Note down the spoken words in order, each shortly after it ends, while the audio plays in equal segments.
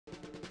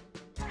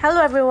Hello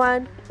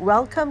everyone,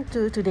 welcome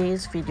to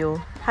today's video.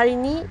 Hari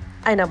ni,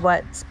 I nak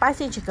buat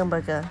spicy chicken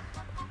burger.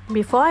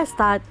 Before I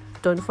start,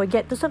 don't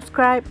forget to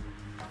subscribe.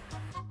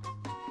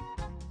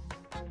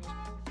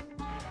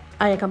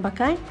 I akan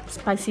pakai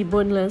spicy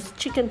boneless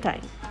chicken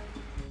thigh.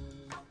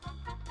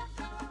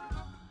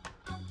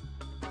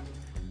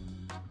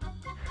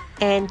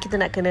 And kita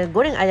nak kena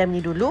goreng ayam ni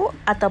dulu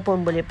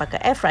ataupun boleh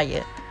pakai air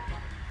fryer.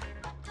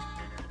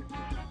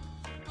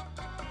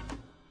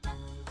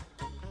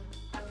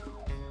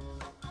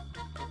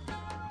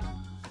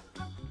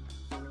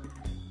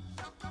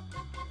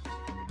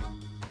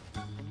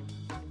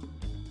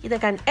 Kita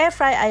akan air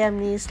fry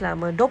ayam ni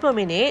selama 20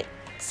 minit,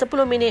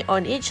 10 minit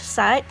on each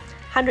side,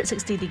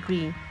 160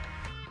 degree.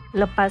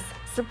 Lepas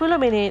 10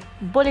 minit,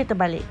 boleh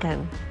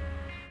terbalikkan.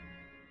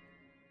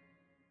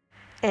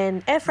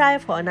 And air fry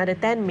for another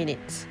 10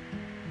 minutes.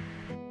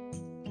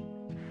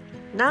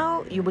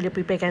 Now, you boleh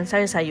preparekan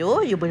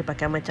sayur-sayur. You boleh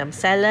pakai macam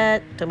salad,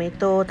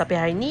 tomato. Tapi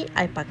hari ni,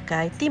 I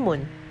pakai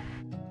timun.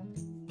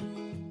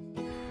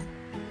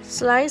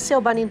 Slice your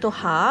bun into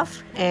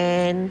half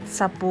and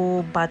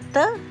sapu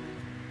butter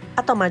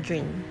atau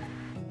margarine.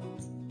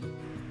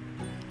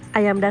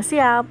 Ayam dah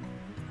siap.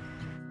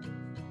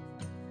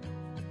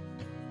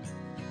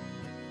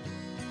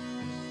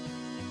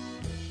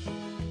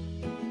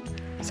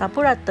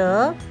 Sapu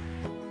rata.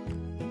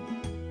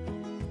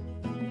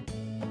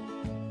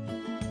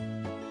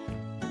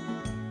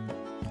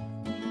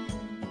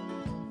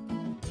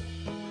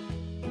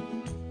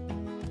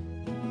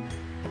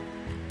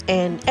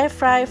 And air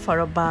fry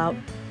for about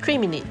 3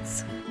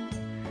 minutes.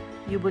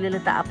 You boleh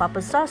letak apa-apa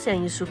sos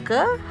yang you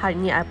suka. Hari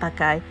ni I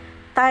pakai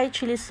Thai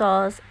chili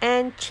sauce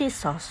and cheese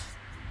sauce.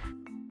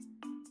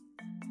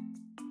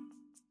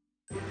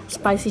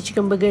 Spicy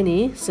chicken burger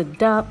ni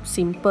sedap,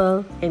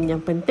 simple and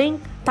yang penting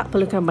tak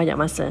perlukan banyak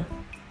masa.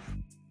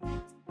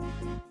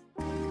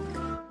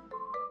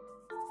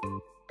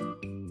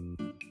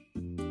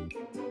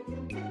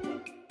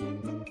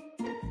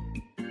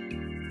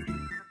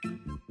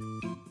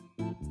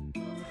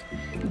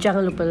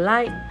 Jangan lupa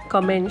like,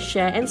 comment,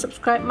 share and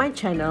subscribe my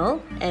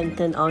channel and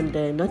turn on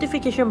the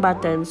notification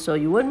button so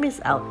you won't miss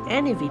out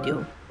any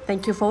video.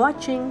 Thank you for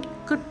watching.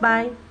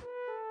 Goodbye.